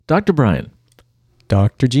Dr. Brian.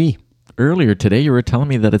 Dr. G. Earlier today, you were telling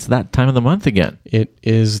me that it's that time of the month again. It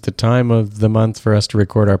is the time of the month for us to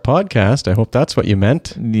record our podcast. I hope that's what you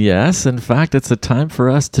meant. Yes, in fact, it's the time for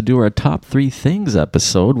us to do our Top 3 Things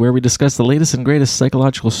episode where we discuss the latest and greatest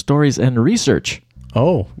psychological stories and research.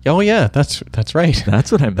 Oh yeah, that's right.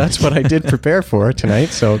 That's what I meant. That's what I did prepare for tonight,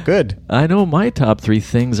 so good. I know my top 3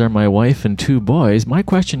 things are my wife and 2 boys. My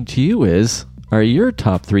question to you is, are your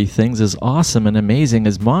top 3 things as awesome and amazing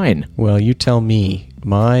as mine? Well, you tell me.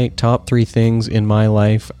 My top 3 things in my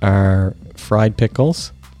life are fried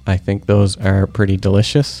pickles. I think those are pretty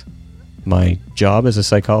delicious. My job as a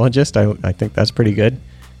psychologist, I think that's pretty good.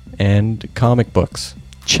 And comic books.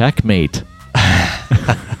 Checkmate.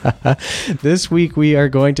 This week we are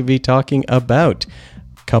going to be talking about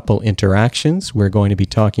couple interactions. We're going to be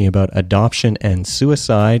talking about adoption and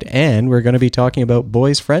suicide. And we're going to be talking about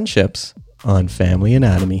boys' friendships on Family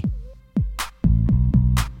Anatomy.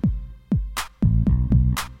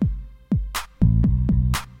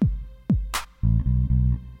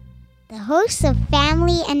 The hosts of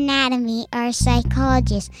Family Anatomy are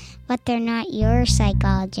psychologists, but they're not your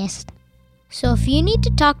psychologist. So if you need to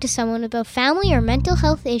talk to someone about family or mental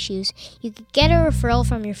health issues, you could get a referral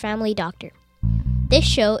from your family doctor. This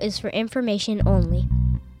show is for information only.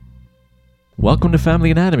 Welcome to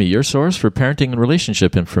Family Anatomy, your source for parenting and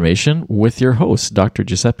relationship information with your hosts, Dr.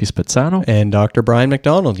 Giuseppe Spezzano and Dr. Brian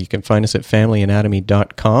McDonald. You can find us at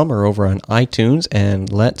familyanatomy.com or over on iTunes.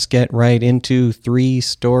 And let's get right into 3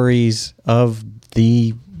 stories of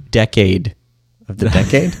the decade. Of the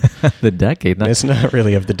decade? The decade. It's not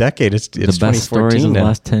really of the decade. It's the best stories in the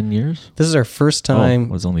last 10 years? This is our first time.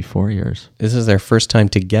 It was only 4 years. This is our first time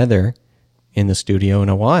together in the studio in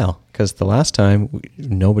a while, because the last time,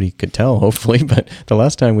 nobody could tell, hopefully, but the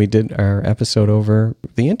last time we did our episode over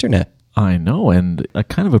the internet. I know, and I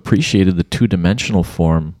kind of appreciated the 2-dimensional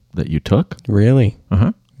form that you took. Really?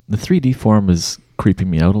 Uh-huh. The 3D form is creeping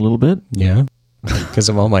me out a little bit. Yeah, because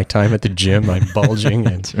of all my time at the gym, I'm bulging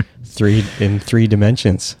in 3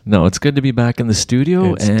 dimensions. No, it's good to be back in the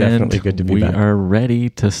studio. It's definitely good to be back. We are ready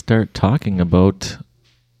to start talking about...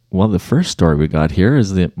 Well, the first story we got here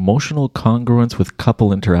is the emotional congruence with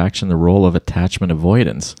couple interaction, the role of attachment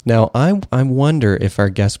avoidance. Now, I wonder if our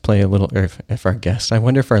guests play a little, or if our guests, I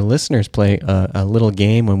wonder if our listeners play a little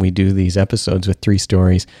game when we do these episodes with 3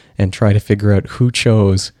 stories and try to figure out who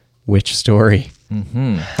chose which story.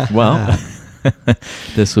 Mm-hmm. Well,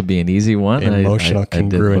 this would be an easy one. Emotional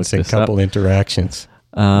congruence in couple interactions.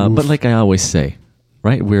 But like I always say,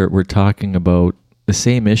 right, we're talking about the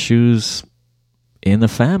same issues in the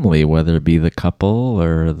family, whether it be the couple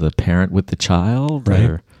or the parent with the child.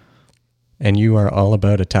 Right. And you are all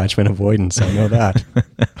about attachment avoidance. I know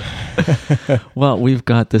that. Well, we've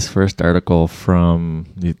got this first article from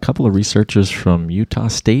a couple of researchers from Utah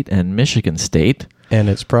State and Michigan State. And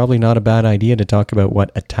it's probably not a bad idea to talk about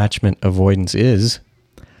what attachment avoidance is.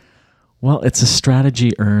 Well, it's a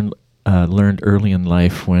strategy learned early in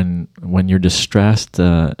life when you're distressed.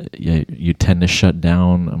 You tend to shut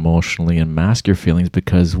down emotionally and mask your feelings,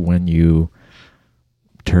 because when you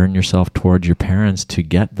turn yourself towards your parents to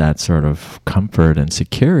get that sort of comfort and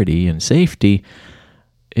security and safety,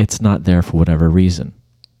 it's not there for whatever reason.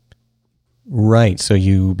 Right. So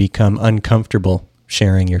you become uncomfortable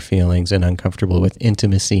sharing your feelings and uncomfortable with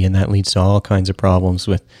intimacy, and that leads to all kinds of problems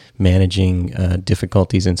with managing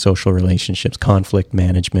difficulties in social relationships, conflict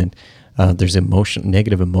management. There's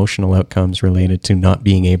negative emotional outcomes related to not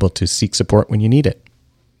being able to seek support when you need it.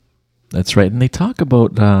 That's right. And they talk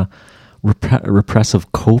about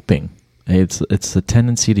repressive coping. It's the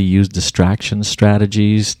tendency to use distraction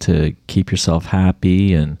strategies to keep yourself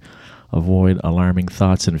happy and avoid alarming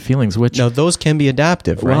thoughts and feelings, which... Now, those can be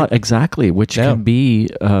adaptive, right? Well, exactly, which can be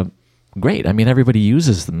great. I mean, everybody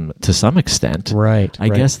uses them to some extent. Right. I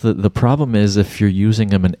guess the problem is if you're using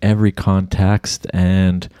them in every context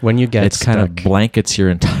and when you get stuck, kind of blankets your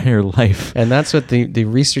entire life. And that's what the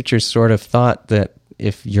researchers sort of thought, that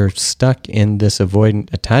if you're stuck in this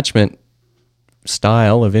avoidant attachment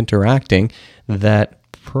style of interacting, that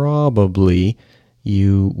probably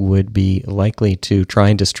you would be likely to try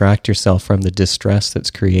and distract yourself from the distress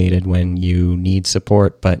that's created when you need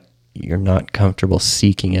support, but you're not comfortable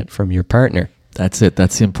seeking it from your partner. That's it.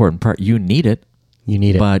 That's the important part. You need it. You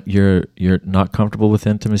need it. But you're not comfortable with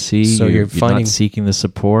intimacy. So you're not seeking the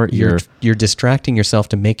support. You're distracting yourself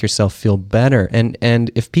to make yourself feel better.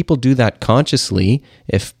 And if people do that consciously,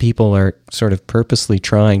 if people are sort of purposely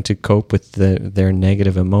trying to cope with their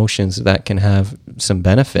negative emotions, that can have some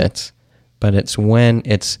benefits. But it's when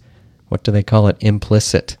it's, what do they call it,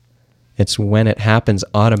 implicit. It's when it happens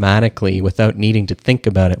automatically without needing to think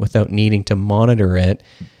about it, without needing to monitor it,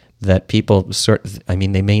 that people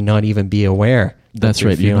they may not even be aware That's that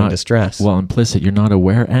they're right. You're feeling not distress. Well, implicit. You're not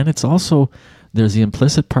aware, and it's also there's the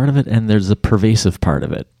implicit part of it, and there's the pervasive part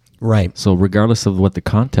of it. Right. So regardless of what the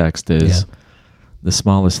context is, the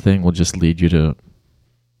smallest thing will just lead you to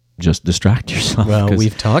just distract yourself. Well, 'cause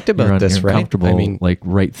we've talked about this, you're right? uncomfortable, I mean, like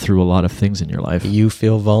right through a lot of things in your life. you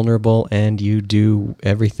feel vulnerable, and you do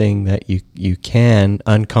everything that you can,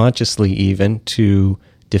 unconsciously even, to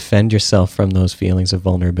defend yourself from those feelings of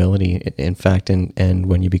vulnerability. In fact, and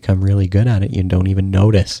when you become really good at it, you don't even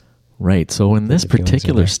notice. Right. So in this the feelings are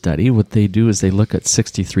particular there. study, what they do is they look at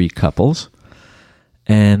 63 couples,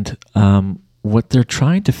 and what they're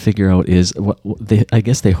trying to figure out is I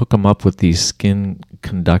guess they hook them up with these skin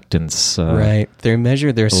conductance. Right. They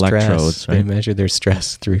measure their electrodes, stress. right? They measure their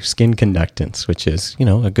stress through skin conductance, which is,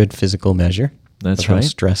 a good physical measure. That's of how right.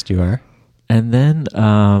 stressed you are. And then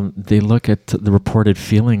they look at the reported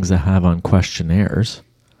feelings they have on questionnaires.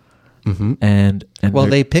 Mm-hmm. And Well, they're-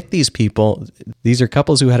 they pick these people. These are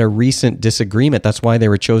couples who had a recent disagreement. That's why they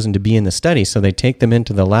were chosen to be in the study. So they take them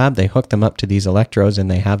into the lab, they hook them up to these electrodes, and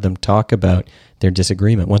they have them talk about their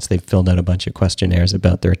disagreement once they've filled out a bunch of questionnaires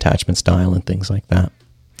about their attachment style and things like that.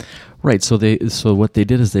 Right. So what they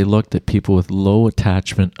did is they looked at people with low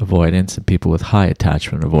attachment avoidance and people with high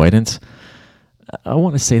attachment avoidance. I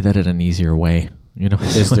want to say that in an easier way.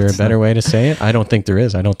 Is there a better way to say it? I don't think there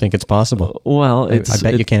is. I don't think it's possible. Well, I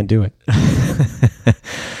bet you can't do it.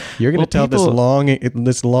 You're going to tell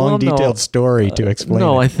this long, detailed story to explain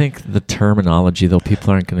No, it. I think the terminology, though,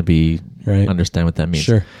 people aren't going to be Right. understand what that means.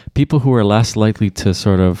 Sure. People who are less likely to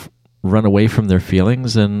sort of run away from their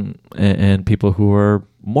feelings and people who are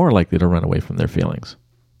more likely to run away from their feelings.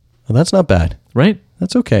 Well, that's not bad. Right?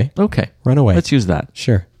 That's okay. Okay. Run away. Let's use that.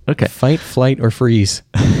 Sure. Okay. Fight, flight, or freeze.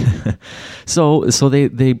 So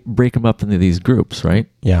they break them up into these groups, right?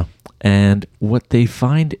 Yeah. And what they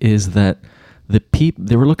find is that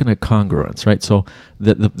they were looking at congruence, right? So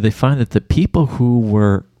they find that the people who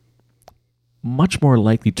were much more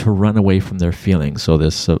likely to run away from their feelings, so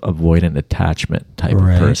this avoidant attachment type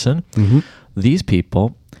Right. of person, Mm-hmm. these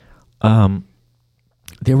people,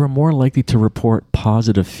 they were more likely to report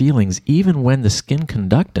positive feelings even when the skin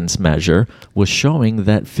conductance measure was showing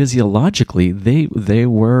that physiologically they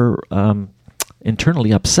were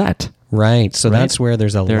internally upset. Right. So Right? that's where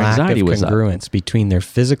there's a Their lack of anxiety was up. congruence between their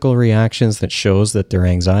physical reactions that shows that their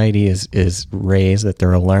anxiety is raised, that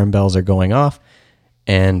their alarm bells are going off,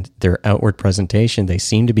 and their outward presentation. They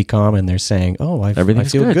seem to be calm, and they're saying, "Oh, I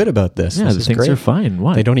Everything's feel good. good about this. Yeah, This the is things great." are fine.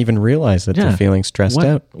 Why? They don't even realize that they're feeling stressed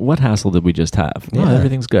out. What hassle did we just have? No, Yeah.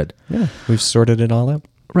 everything's good. Yeah, we've sorted it all out.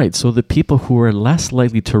 Right. So the people who are less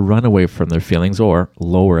likely to run away from their feelings, or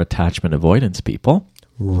lower attachment avoidance people,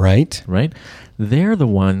 Right. right? They're the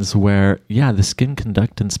ones where, the skin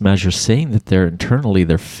conductance measure saying that they're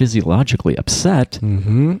physiologically upset,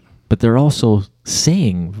 Mm-hmm. but they're also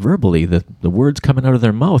saying verbally that the words coming out of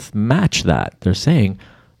their mouth match that. They're saying,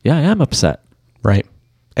 I am upset. Right.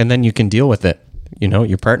 And then you can deal with it.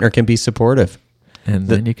 Your partner can be supportive. And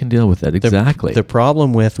then you can deal with it. Exactly. The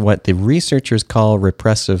problem with what the researchers call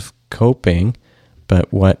repressive coping, but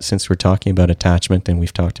since we're talking about attachment, and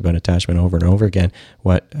we've talked about attachment over and over again,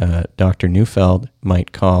 what Dr. Neufeld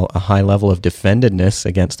might call a high level of defendedness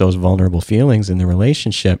against those vulnerable feelings in the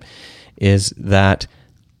relationship, is that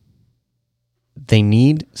they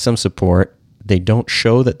need some support. They don't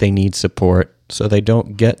show that they need support, so they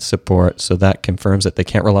don't get support. So that confirms that they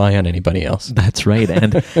can't rely on anybody else. That's right.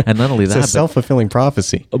 And not only It's that, a self-fulfilling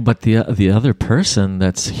prophecy. but the other person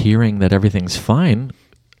that's hearing that everything's fine,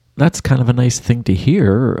 that's kind of a nice thing to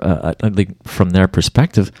hear, like from their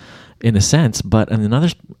perspective, in a sense. But in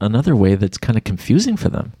another way, that's kind of confusing for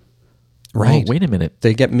them. Right. Oh, wait a minute.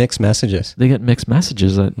 They get mixed messages. They get mixed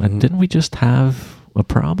messages. Didn't we just have a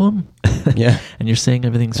problem? Yeah. And you're saying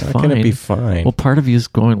everything's How fine. can it be fine? Well, part of you is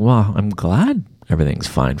going, well, I'm glad everything's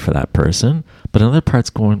fine for that person. But another part's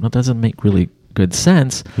going, well, it doesn't make really good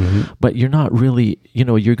sense. Mm-hmm. But you're not really,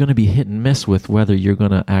 you're going to be hit and miss with whether you're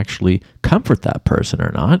going to actually comfort that person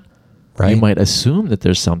or not. Right. You might assume that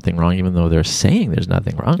there's something wrong, even though they're saying there's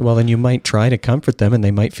nothing wrong. Well, then you might try to comfort them, and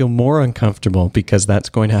they might feel more uncomfortable because that's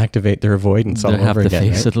going to activate their avoidance all They have over to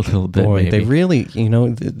again. face right? it a little bit, Boy, maybe. they really,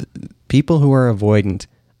 the people who are avoidant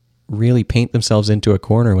really paint themselves into a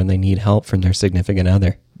corner when they need help from their significant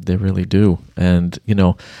other. They really do. And,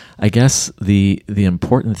 I guess the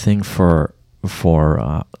important thing for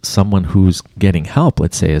someone who's getting help,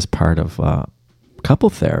 let's say as part of couple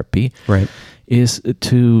therapy, Right. is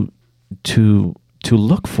to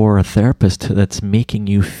look for a therapist that's making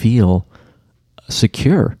you feel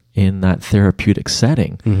secure in that therapeutic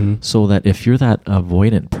setting, Mm-hmm. so that if you're that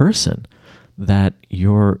avoidant person, that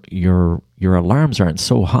your alarms aren't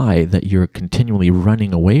so high that you're continually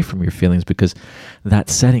running away from your feelings, because that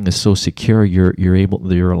setting is so secure.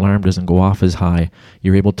 Your alarm doesn't go off as high.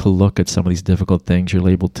 You're able to look at some of these difficult things. You're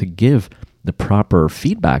able to give the proper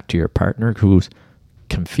feedback to your partner who's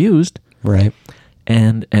confused. Right.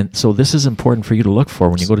 And so this is important for you to look for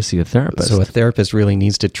when you go to see a therapist. So a therapist really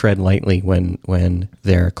needs to tread lightly when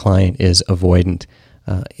their client is avoidant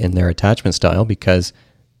in their attachment style, because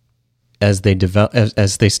as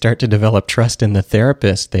they start to develop trust in the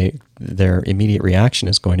therapist, their immediate reaction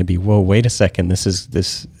is going to be, "Whoa, wait a second! This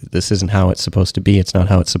isn't how it's supposed to be. It's not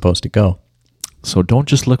how it's supposed to go." So don't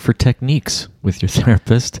just look for techniques with your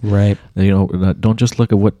therapist. Right. Don't just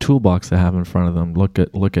look at what toolbox they have in front of them. Look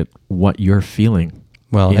at what you're feeling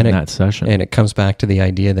in that session. And it comes back to the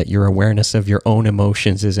idea that your awareness of your own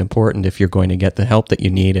emotions is important if you're going to get the help that you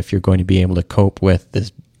need, if you're going to be able to cope with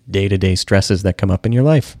the day-to-day stresses that come up in your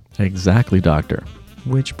life. Exactly, Doctor.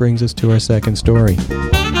 Which brings us to our second story.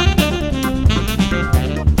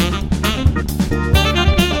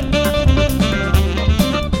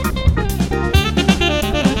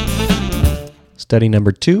 Study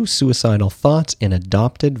number 2, suicidal thoughts in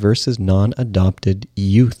adopted versus non-adopted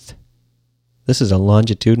youth. This is a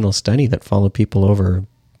longitudinal study that followed people over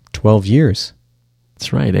 12 years.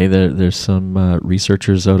 That's right. There's some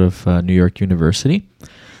researchers out of New York University.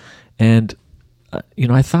 And,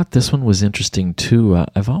 I thought this one was interesting too.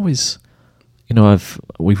 I've always,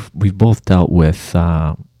 we've both dealt with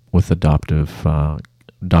adopted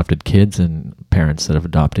kids and parents that have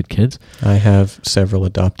adopted kids. I have several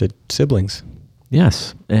adopted siblings.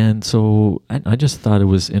 Yes, and so I just thought it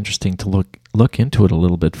was interesting to look into it a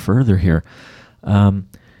little bit further here.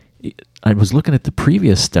 I was looking at the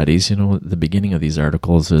previous studies. At the beginning of these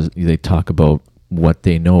articles, they talk about what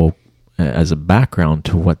they know as a background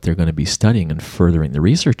to what they're going to be studying and furthering the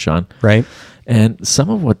research on. Right. And some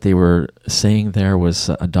of what they were saying there was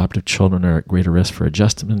adoptive children are at greater risk for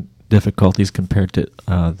adjustment difficulties compared to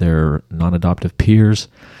their non-adoptive peers,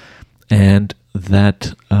 and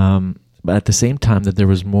that but at the same time that there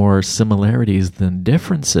was more similarities than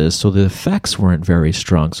differences, so the effects weren't very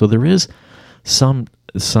strong. So there is some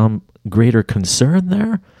greater concern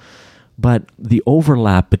there, but the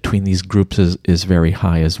overlap between these groups is very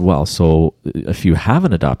high as well. So if you have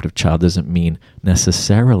an adoptive child, doesn't mean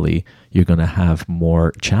necessarily you're going to have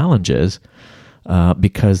more challenges,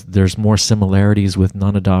 because there's more similarities with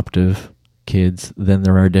non-adoptive kids than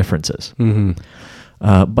there are differences. Mm-hmm.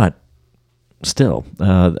 But still,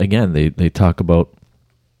 again, they talk about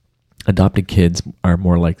adopted kids are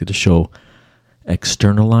more likely to show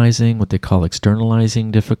what they call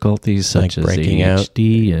externalizing difficulties, such as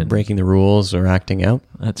ADHD and breaking the rules or acting out.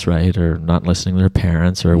 That's right, or not listening to their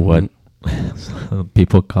parents, or what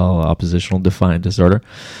people call oppositional defiant disorder,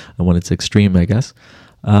 and when it's extreme, I guess.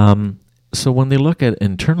 So when they look at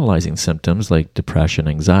internalizing symptoms like depression,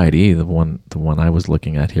 anxiety, the one I was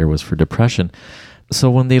looking at here was for depression. So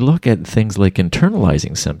when they look at things like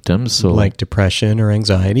internalizing symptoms, so like depression or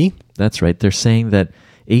anxiety, that's right, they're saying that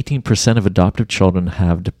 18% of adoptive children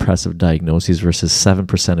have depressive diagnoses versus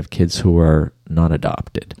 7% of kids who are not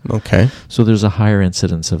adopted. Okay. So there's a higher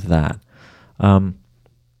incidence of that.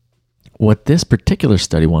 What this particular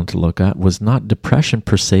study wanted to look at was not depression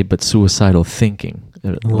per se, but suicidal thinking.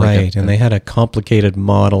 Right, and they had a complicated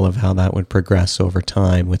model of how that would progress over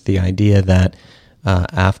time, with the idea that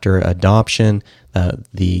after adoption,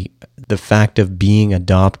 the fact of being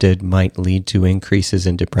adopted might lead to increases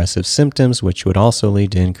in depressive symptoms, which would also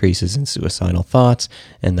lead to increases in suicidal thoughts,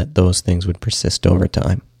 and that those things would persist over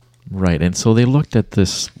time. Right, and so they looked at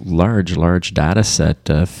this large data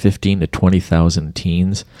set, 15 to 20,000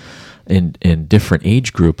 teens in different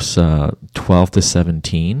age groups, 12 to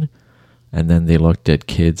 17, and then they looked at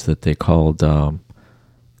kids that they called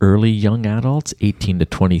early young adults, 18 to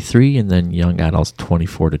 23, and then young adults,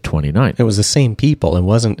 24 to 29. It was the same people. It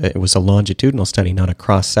was a longitudinal study, not a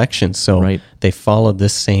cross-section. So They followed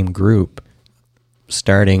this same group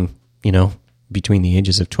starting, between the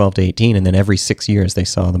ages of 12 to 18, and then every 6 years they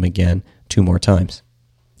saw them again 2 more times.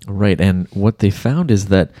 Right, and what they found is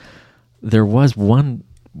that there was one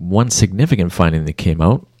significant finding that came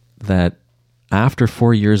out, that after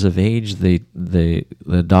 4 years of age, the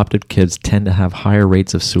adopted kids tend to have higher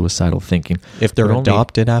rates of suicidal thinking. If they're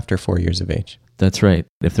adopted after 4 years of age. That's right.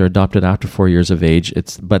 If they're adopted after 4 years of age,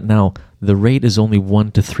 but now the rate is only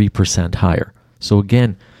 1 to 3% higher. So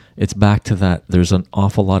again, it's back to that. There's an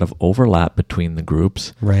awful lot of overlap between the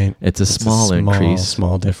groups. Right. It's a small increase.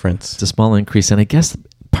 Small difference. It's a small increase. And I guess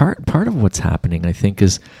part of what's happening, I think,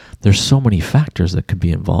 is there's so many factors that could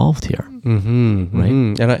be involved here.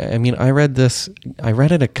 Right? And I mean, I read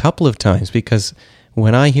it a couple of times, because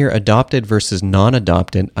when I hear adopted versus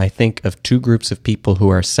non-adopted, I think of two groups of people who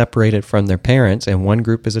are separated from their parents, and one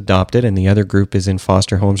group is adopted and the other group is in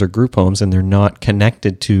foster homes or group homes, and they're not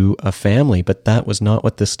connected to a family. But that was not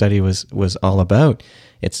what this study was all about.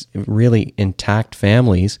 It's really intact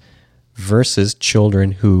families versus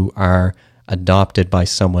children who are adopted by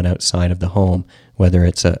someone outside of the home, whether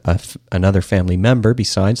it's another family member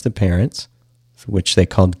besides the parents, which they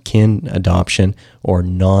called kin adoption, or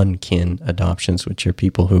non-kin adoptions, which are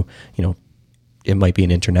people who, it might be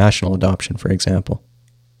an international adoption, for example.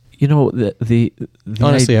 The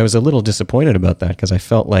honestly, I was a little disappointed about that, because I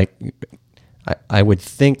felt like I would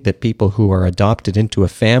think that people who are adopted into a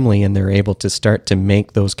family and they're able to start to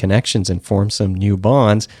make those connections and form some new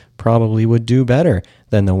bonds probably would do better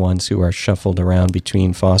than the ones who are shuffled around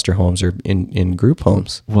between foster homes or in group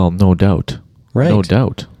homes. Well, no doubt. Right. No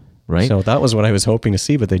doubt. Right. So that was what I was hoping to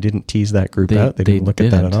see, but they didn't tease that group out. They didn't look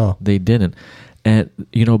at that at all. They didn't. And,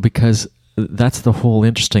 because that's the whole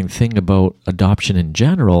interesting thing about adoption in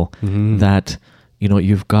general, that,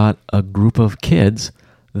 you've got a group of kids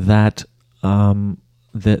that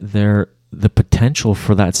the potential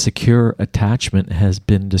for that secure attachment has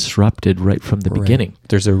been disrupted right from the beginning.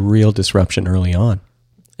 There's a real disruption early on.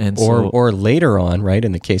 And or later on, right,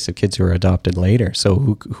 in the case of kids who are adopted later,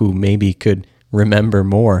 so who maybe could remember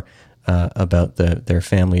more about their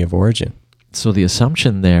family of origin. So the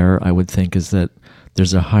assumption there, I would think, is that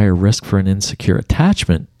there's a higher risk for an insecure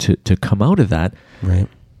attachment to come out of that. Right.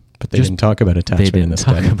 But they didn't talk about attachment in the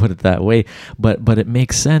study. They didn't talk about it that way. But it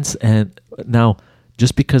makes sense. And now,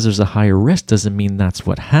 just because there's a higher risk doesn't mean that's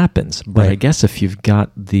what happens. But I guess if you've got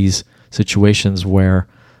these situations where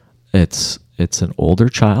it's an older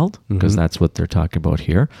child, because that's what they're talking about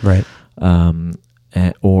here. Right.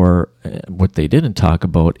 Or what they didn't talk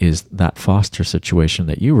about is that foster situation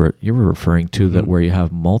that you were referring to, that where you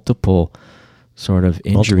have multiple sort of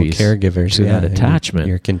injuries, multiple caregivers to that attachment.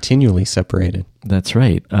 You're continually separated. That's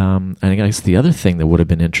right. And I guess the other thing that would have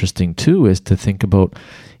been interesting too is to think about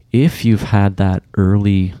if you've had that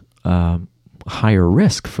early higher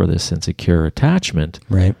risk for this insecure attachment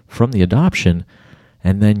from the adoption,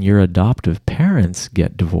 and then your adoptive parents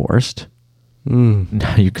get divorced.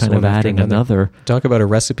 Now you're kind of adding another. Talk about a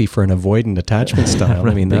recipe for an avoidant attachment style.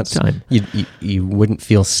 Right, I mean, that's you wouldn't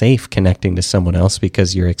feel safe connecting to someone else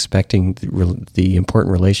because you're expecting the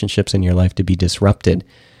important relationships in your life to be disrupted.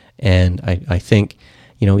 And I think,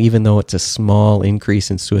 even though it's a small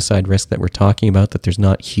increase in suicide risk that we're talking about, that there's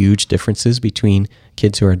not huge differences between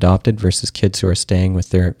kids who are adopted versus kids who are staying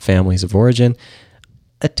with their families of origin.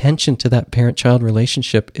 Attention to that parent-child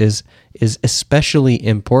relationship is especially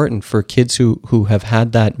important for kids who have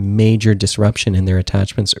had that major disruption in their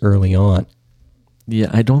attachments early on.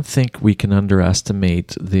 Yeah, I don't think we can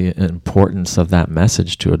underestimate the importance of that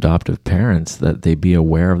message to adoptive parents, that they be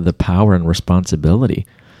aware of the power and responsibility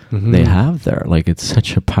they have there. Like, it's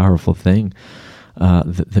such a powerful thing,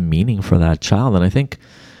 the meaning for that child. And I think,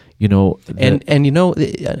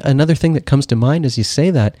 another thing that comes to mind as you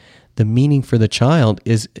say that, the meaning for the child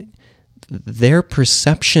is their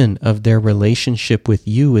perception of their relationship with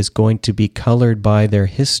you is going to be colored by their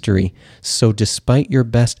history. So despite your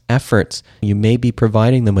best efforts, you may be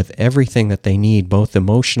providing them with everything that they need, both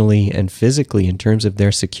emotionally and physically in terms of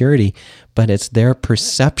their security, but it's their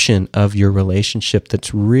perception of your relationship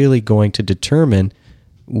that's really going to determine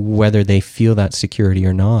whether they feel that security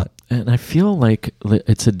or not. And I feel like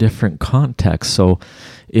it's a different context. So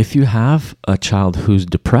if you have a child who's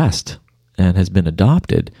depressed and has been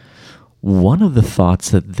adopted, one of the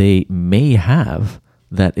thoughts that they may have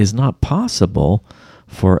that is not possible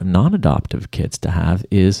for non-adoptive kids to have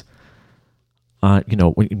is,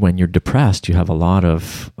 when you're depressed, you have a lot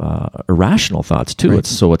of irrational thoughts too. Right.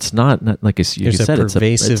 It's not like you said. There's a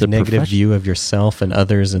pervasive negative view of yourself and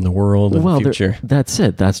others in the world and the future. That's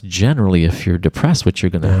it. That's generally, if you're depressed, what you're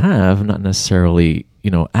going to have, not necessarily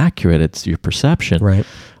accurate. It's your perception, right?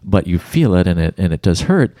 But you feel it, and it does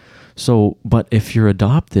hurt. So, but if you're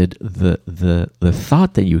adopted, the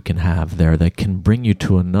thought that you can have there that can bring you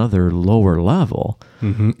to another lower level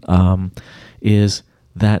is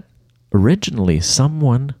that originally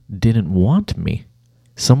someone didn't want me.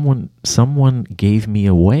 Someone gave me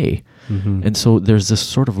away. And so there's this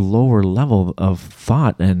sort of lower level of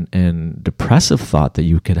thought and depressive thought that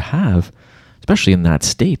you could have, especially in that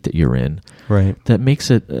state that you're in, right? That makes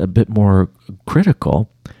it a bit more critical.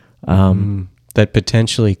 That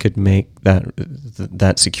potentially could make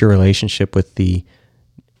that secure relationship with the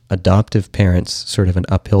adoptive parents sort of an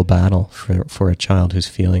uphill battle for a child who's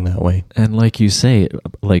feeling that way. And like you say,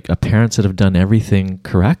 like parents that have done everything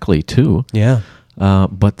correctly too. Yeah.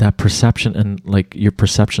 But that perception, and like your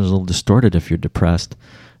perception is a little distorted if you're depressed.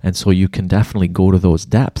 And so you can definitely go to those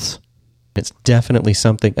depths. It's definitely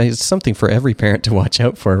something. It's something for every parent to watch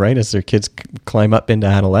out for, right, as their kids climb up into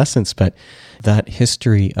adolescence. But that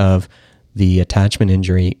history of the attachment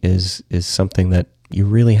injury is something that you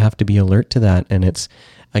really have to be alert to that. And it's,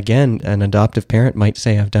 again, an adoptive parent might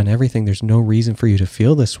say, I've done everything. There's no reason for you to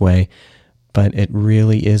feel this way. But it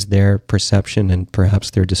really is their perception and perhaps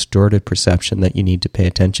their distorted perception that you need to pay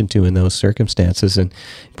attention to in those circumstances. And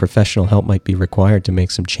professional help might be required to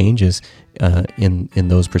make some changes in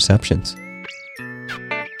those perceptions.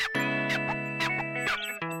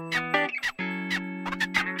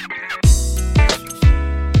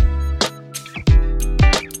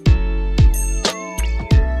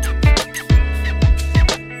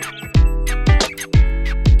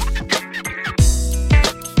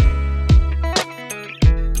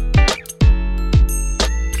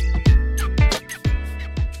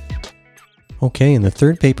 Okay, and the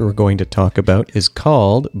third paper we're going to talk about is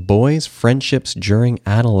called Boys' Friendships During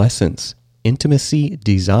Adolescence, Intimacy,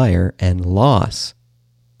 Desire, and Loss.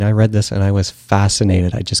 I read this and I was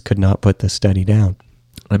fascinated. I just could not put this study down.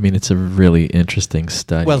 I mean, it's a really interesting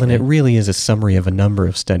study. Well, and it really is a summary of a number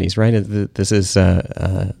of studies, right? This is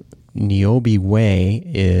Niobe Way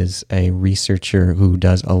is a researcher who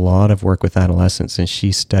does a lot of work with adolescents, and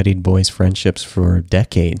she studied boys' friendships for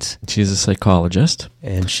decades. She's a psychologist.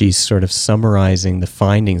 And she's sort of summarizing the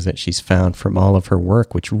findings that she's found from all of her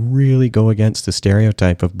work, which really go against the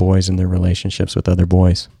stereotype of boys and their relationships with other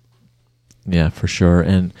boys. Yeah, for sure.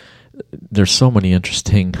 And there's so many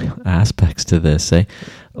interesting aspects to this, eh?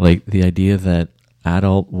 Like the idea that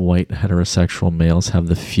adult white heterosexual males have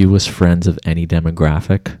the fewest friends of any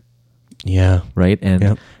demographic. Yeah. Right?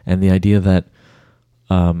 And and the idea that,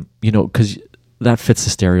 because that fits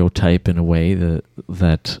the stereotype in a way that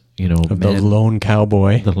Of the lone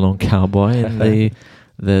cowboy. The lone cowboy, and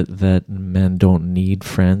that men don't need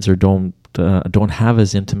friends or don't have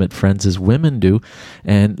as intimate friends as women do.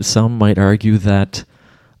 And some might argue that,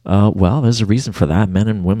 there's a reason for that. Men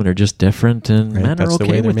and women are just different, and men are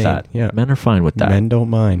okay with that. Yeah. Men are fine with that. Men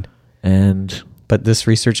don't mind. But this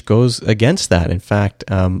research goes against that. In fact,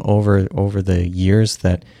 over the years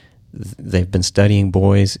that they've been studying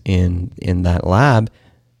boys in that lab,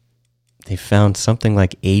 they found something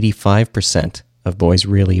like 85% of boys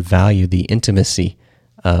really value the intimacy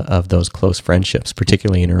of those close friendships,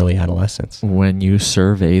 particularly in early adolescence. When you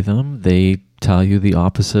survey them, they tell you the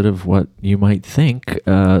opposite of what you might think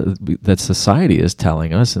that society is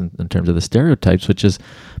telling us in terms of the stereotypes, which is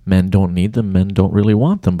men don't need them, men don't really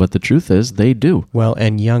want them. But the truth is they do. Well,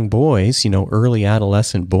 and young boys, early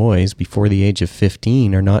adolescent boys before the age of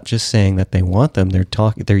 15 are not just saying that they want them.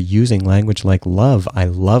 They're using language like love. I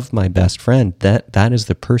love my best friend. That is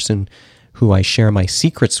the person who I share my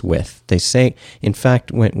secrets with. They say, in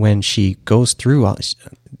fact, when she goes through,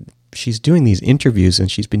 she's doing these interviews, and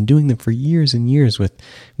she's been doing them for years and years with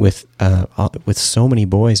so many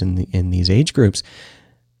boys in these age groups,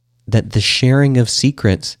 that the sharing of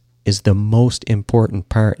secrets is the most important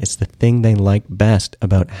part. It's the thing they like best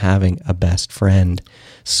about having a best friend.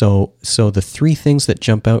 So the three things that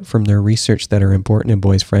jump out from their research that are important in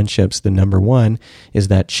boys' friendships, the number one is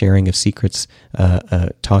that sharing of secrets,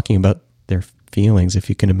 talking about their feelings, if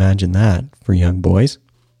you can imagine that, for young boys.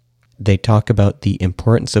 They talk about the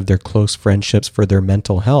importance of their close friendships for their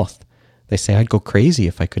mental health. They say, I'd go crazy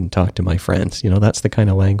if I couldn't talk to my friends. That's the kind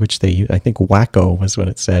of language they use. I think wacko was what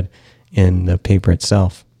it said in the paper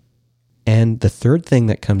itself. And the third thing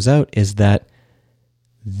that comes out is that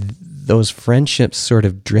those friendships sort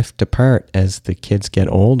of drift apart as the kids get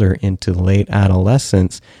older into late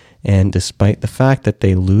adolescence. And despite the fact that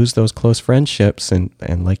they lose those close friendships, and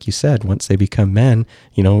like you said, once they become men,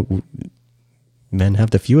 men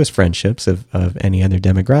have the fewest friendships of any other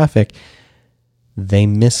demographic, they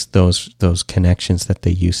miss those connections that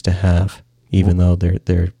they used to have, even though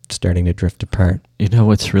they're starting to drift apart.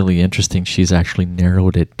 What's really interesting, she's actually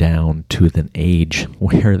narrowed it down to an age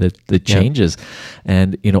where the changes.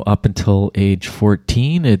 And, up until age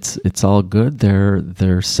 14, it's all good.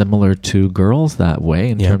 They're similar to girls that way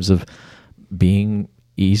in terms of being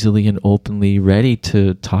easily and openly ready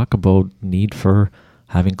to talk about need for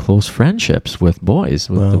having close friendships with boys,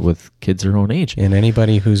 with kids their own age. And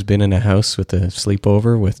anybody who's been in a house with a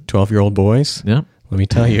sleepover with 12-year-old boys, Let me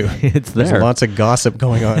tell you, It's there. There's lots of gossip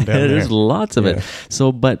going on down there. There's lots of Yeah. it.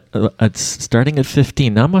 So, but it's starting at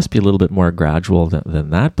 15. Now must be a little bit more gradual than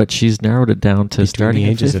that, but she's narrowed it down to Between starting the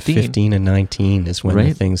at ages 15. of 15 and 19 is when the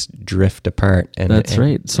Right. things drift apart. And That's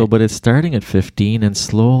right. So, but it's starting at 15, and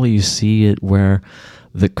slowly you see it where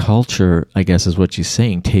the culture, I guess is what she's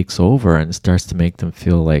saying, takes over and starts to make them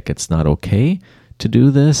feel like it's not okay to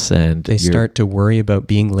do this. And they start to worry about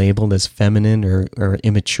being labeled as feminine or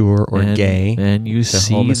immature or gay. And you The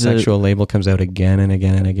see homosexual label comes out again and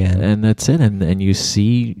again and again. and that's it. And you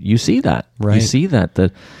see that. Right. You see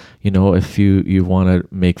that if you want to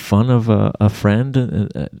make fun of a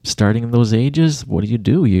friend starting in those ages, what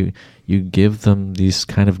do? You give them these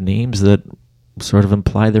kind of names that sort of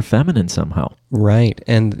imply they're feminine somehow. Right.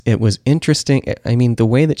 And it was interesting. I mean, the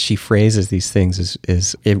way that she phrases these things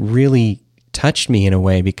is it really touched me in a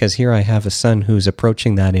way, because here I have a son who's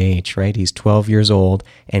approaching that age, right? He's 12 years old,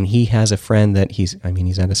 and he has a friend that he's at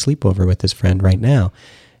a sleepover with his friend right now.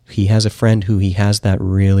 He has a friend who he has that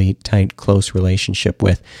really tight, close relationship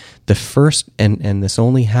with. The first, and this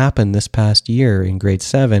only happened this past year in grade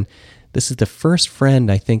 7, this is the first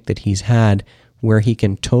friend I think that he's had where he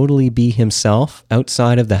can totally be himself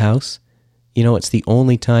outside of the house. You know, it's the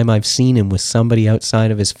only time I've seen him with somebody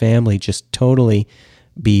outside of his family just totally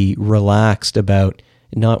be relaxed about,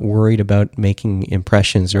 not worried about making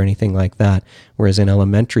impressions or anything like that. Whereas in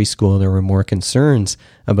elementary school, there were more concerns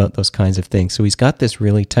about those kinds of things. So he's got this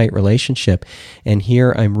really tight relationship. And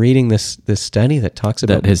here I'm reading this study that talks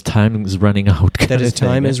about That his time is running out. that his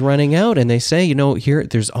time is running out. And they say, here,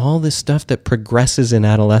 there's all this stuff that progresses in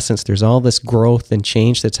adolescence. There's all this growth and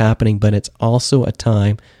change that's happening, but it's also a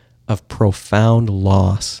time of profound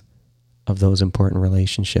loss of those important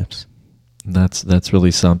relationships. That's really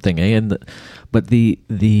something, eh? But the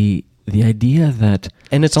idea that,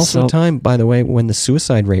 and it's also a time, by the way, when the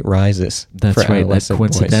suicide rate rises. That's for right. That adolescent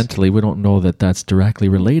boys. coincidentally, we don't know that that's directly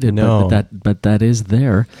related. No. but that is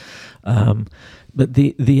there. But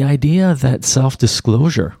the idea that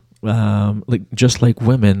self-disclosure, just like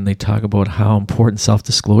women, they talk about how important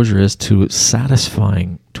self-disclosure is to a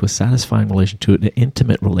satisfying relation, to an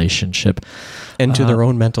intimate relationship, And to their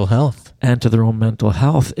own mental health.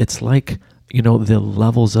 It's like, the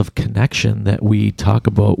levels of connection that we talk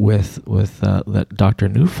about with that Dr.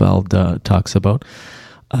 Neufeld talks about,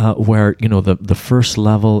 where the first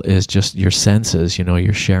level is just your senses.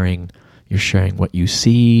 You're sharing what you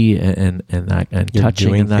see and You're touching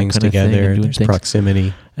doing and that things kind of together. thing. And doing There's things.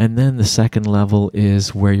 proximity. And then the second level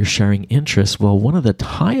is where you're sharing interests. Well, one of the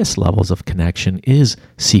highest levels of connection is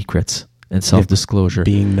secrets and self-disclosure.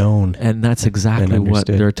 Being known. And that's exactly and what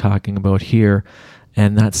understood. they're talking about here.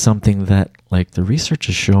 And that's something that, like the research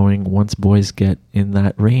is showing, once boys get in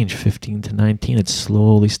that range, 15 to 19, it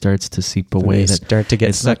slowly starts to seep away. They that start to get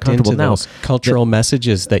it's not sucked into comfortable. those cultural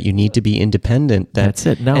messages that you need to be independent. That's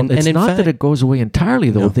it. Now, and it's in not fact, that it goes away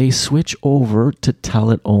entirely, though. No. They switch over to tell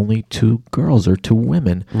it only to girls or to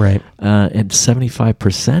women. Right. And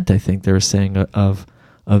 75%, I think they were saying, of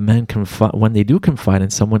men when they do confide in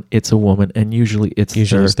someone, it's a woman, and usually it's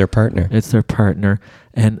their partner. It's their partner,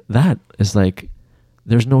 and that is like,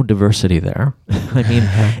 there's no diversity there. I mean,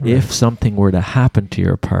 if something were to happen to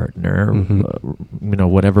your partner,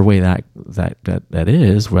 whatever way that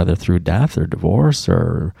is, whether through death or divorce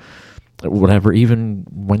or whatever, even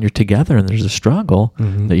when you're together and there's a struggle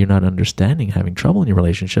that you're not understanding, having trouble in your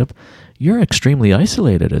relationship, you're extremely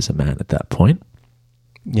isolated as a man at that point.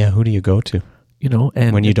 Yeah, who do you go to?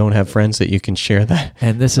 And when you don't have friends that you can share that.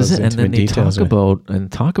 And this is it. And then they talk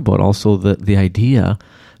about also the idea.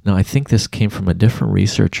 Now, I think this came from a different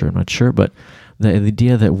researcher, I'm not sure, but the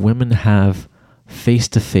idea that women have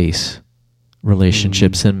face-to-face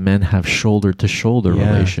relationships and men have shoulder-to-shoulder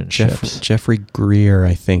relationships. Jeffrey Greer,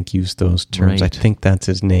 I think, used those terms. Right. I think that's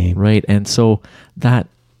his name. Right, and so that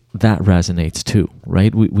resonates too,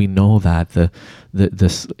 right? We know that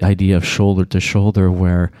this idea of shoulder-to-shoulder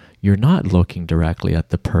where you're not looking directly at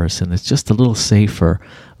the person, it's just a little safer,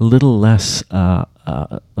 a little less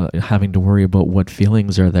having to worry about what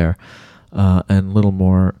feelings are there, and a little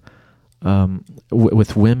more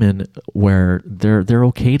with women where they're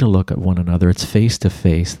okay to look at one another. It's face to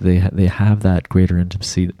face. They have that greater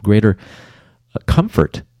intimacy, greater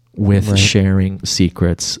comfort with sharing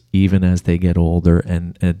secrets, even as they get older,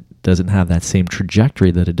 and it doesn't have that same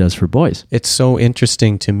trajectory that it does for boys. It's so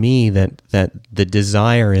interesting to me that the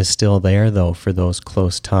desire is still there, though, for those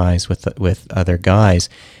close ties with other guys,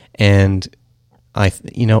 and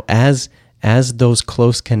as as those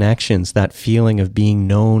close connections, that feeling of being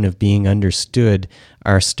known, of being understood,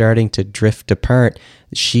 are starting to drift apart,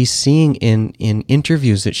 she's seeing in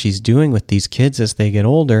interviews that she's doing with these kids as they get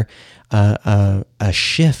older, a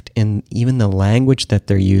shift in even the language that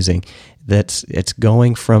they're using. It's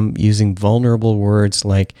going from using vulnerable words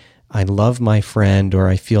like, I love my friend, or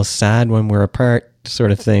I feel sad when we're apart,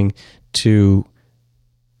 sort of thing, to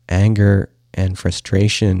anger and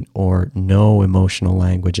frustration, or no emotional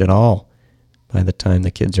language at all by the time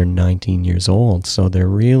the kids are 19 years old. So they're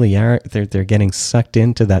really they're getting sucked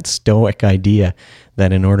into that stoic idea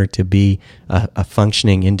that in order to be a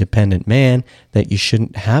functioning independent man, that you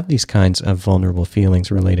shouldn't have these kinds of vulnerable feelings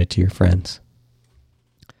related to your friends.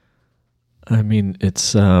 I mean,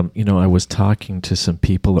 it's, I was talking to some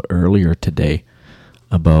people earlier today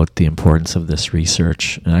about the importance of this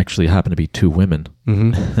research. And actually, it happened to be two women.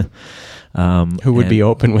 Mm-hmm. Who would be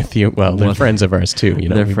open with you? Well, they're friends of ours too.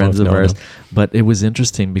 They're friends of ours. But it was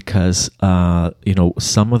interesting because,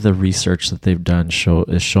 some of the research that they've done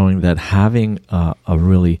is showing that having a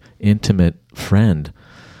really intimate friend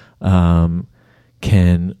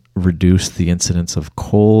can reduce the incidence of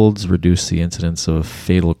colds, reduce the incidence of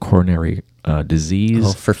fatal coronary disease.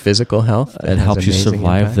 Oh, for physical health, it helps you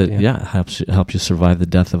survive helps you survive the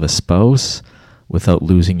death of a spouse without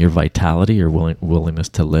losing your vitality or willingness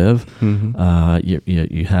to live. Mm-hmm.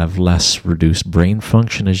 You have less reduced brain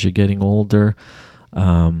function as you're getting older.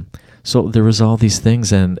 So there was all these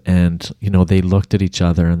things, and they looked at each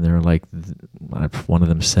other, and they're like, one of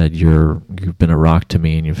them said, "You've been a rock to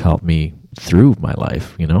me, and you've helped me through my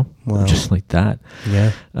life." Wow. Just like that.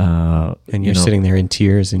 Yeah. And you're sitting there in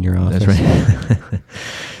tears in your office. That's right.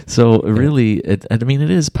 So really, it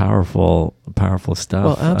is powerful stuff.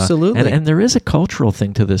 Well, absolutely. And there is a cultural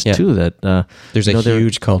thing to this too. That there's a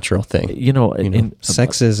huge cultural thing.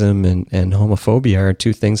 Sexism and homophobia are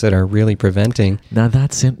two things that are really preventing. Now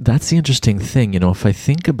that's the interesting thing. If I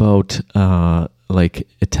think about like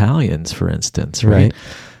Italians, for instance, right?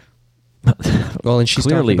 Well, and she's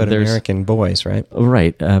talking about American boys, right?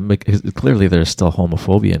 Right. Clearly, there's still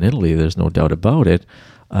homophobia in Italy. There's no doubt about it.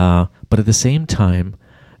 But at the same time,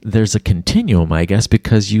 there's a continuum, I guess,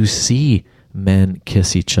 because you see men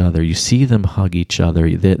kiss each other. You see them hug each other.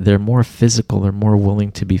 They're more physical. They're more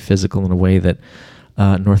willing to be physical in a way that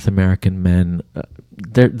North American men,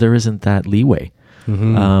 there isn't that leeway.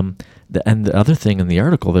 Mm-hmm. And the other thing in the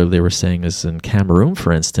article that they were saying is in Cameroon,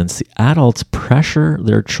 for instance, the adults pressure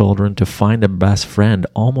their children to find a best friend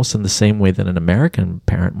almost in the same way that an American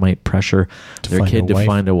parent might pressure their kid to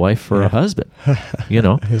find a wife for a husband.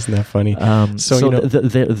 Isn't that funny?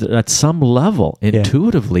 At some level,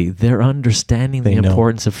 intuitively, they're understanding the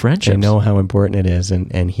importance of friendships. They know how important it is.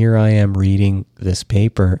 And here I am reading this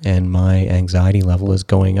paper, and my anxiety level is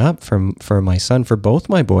going up for my son, for both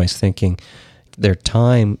my boys, thinking their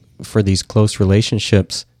time for these close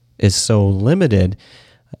relationships is so limited.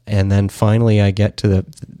 And then finally I get to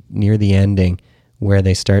near the ending where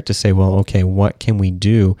they start to say, well, okay, what can we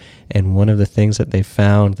do? And one of the things that they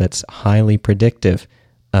found that's highly predictive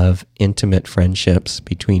of intimate friendships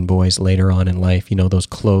between boys later on in life, those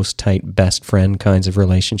close, tight, best friend kinds of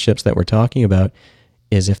relationships that we're talking about,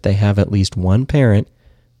 is if they have at least one parent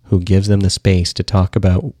who gives them the space to talk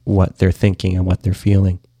about what they're thinking and what they're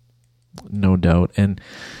feeling. No doubt. And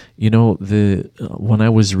when I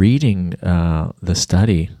was reading the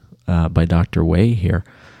study by Dr. Way here,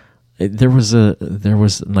 there was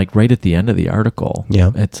like right at the end of the article.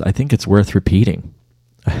 Yeah, I think it's worth repeating.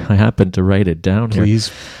 I happened to write it down here.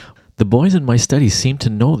 Please. The boys in my study seem to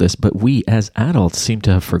know this, but we as adults seem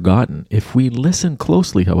to have forgotten. If we listen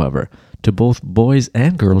closely, however, to both boys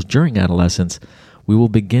and girls during adolescence, we will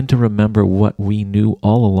begin to remember what we knew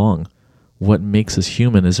all along. What makes us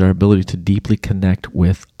human is our ability to deeply connect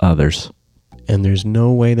with others. And there's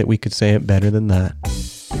no way that we could say it better than that.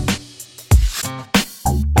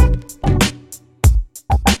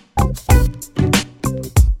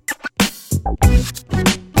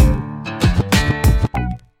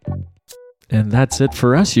 And that's it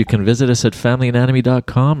for us. You can visit us at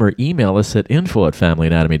FamilyAnatomy.com or email us at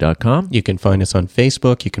info@FamilyAnatomy.com. You can find us on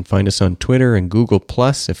Facebook. You can find us on Twitter and Google+.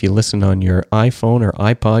 If you listen on your iPhone or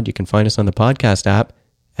iPod, you can find us on the podcast app.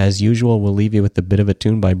 As usual, we'll leave you with a bit of a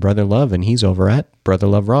tune by Brother Love, and he's over at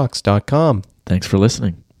brotherloverocks.com. Thanks for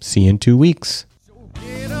listening. See you in 2 weeks.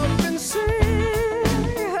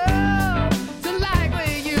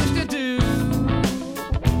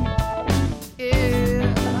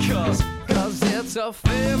 It's a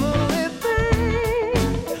family thing.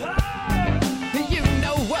 You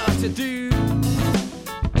know what to do.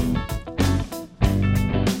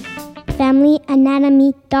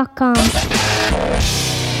 FamilyAnatomy.com